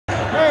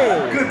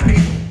good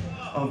people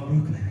of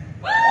Brooklyn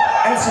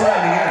and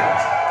surrounding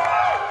areas.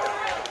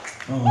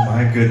 Oh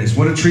my goodness,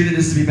 what a treat it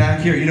is to be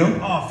back here, you know?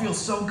 Oh, it feels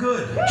so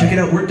good. Check it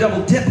out, we're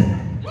double dipping.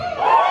 You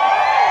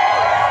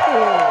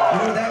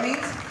know what that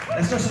means?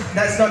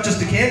 That's not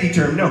just a candy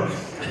term, no.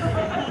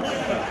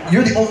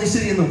 You're the only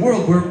city in the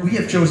world where we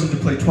have chosen to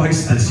play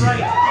twice this year. That's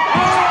right.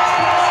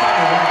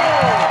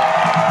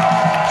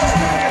 Just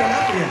can't get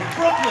enough of you.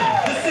 Brooklyn,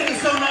 the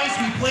city's so nice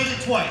we played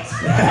it twice.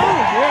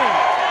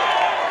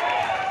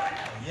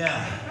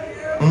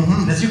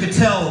 Yeah. As you can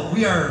tell,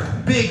 we are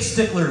big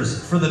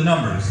sticklers for the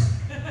numbers.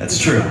 That's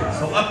true.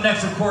 So up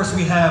next, of course,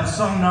 we have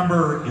song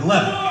number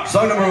 11.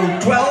 Song number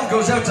 12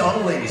 goes out to all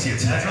the ladies here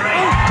tonight. That's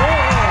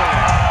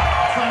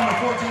right. Song number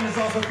 14 is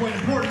also quite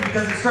important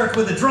because it starts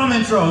with a drum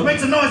intro. Make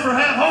some noise for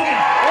Half Hogan.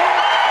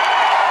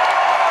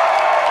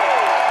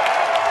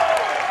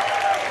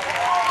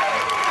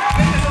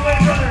 Take this away,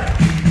 brother.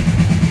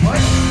 What?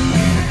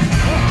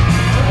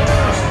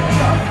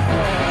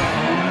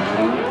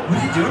 What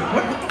are you doing?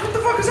 What the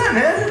fuck is that,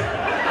 man?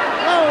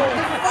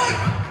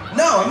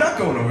 No, I'm not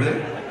going over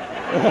there.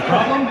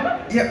 Problem?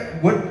 Yeah,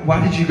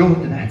 why did you go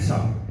into that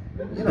song?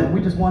 You know,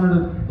 we just wanted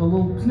a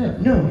little sniff.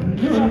 No,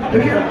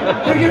 they're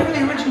here for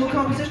the original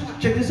composition.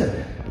 Check this out.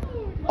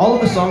 All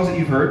of the songs that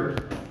you've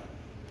heard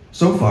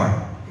so far,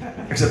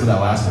 except for that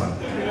last one,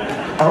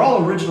 are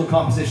all original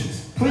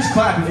compositions. Please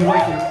clap if you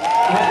like your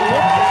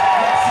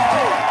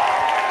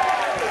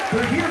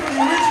They're here for the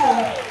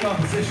original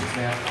compositions,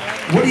 man.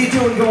 What are you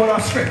doing going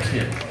off script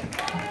here?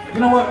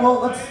 You know what?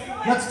 Well,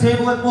 let's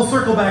table it. We'll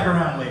circle back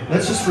around later.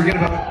 Let's just forget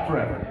about it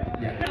forever.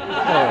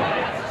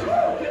 Yeah.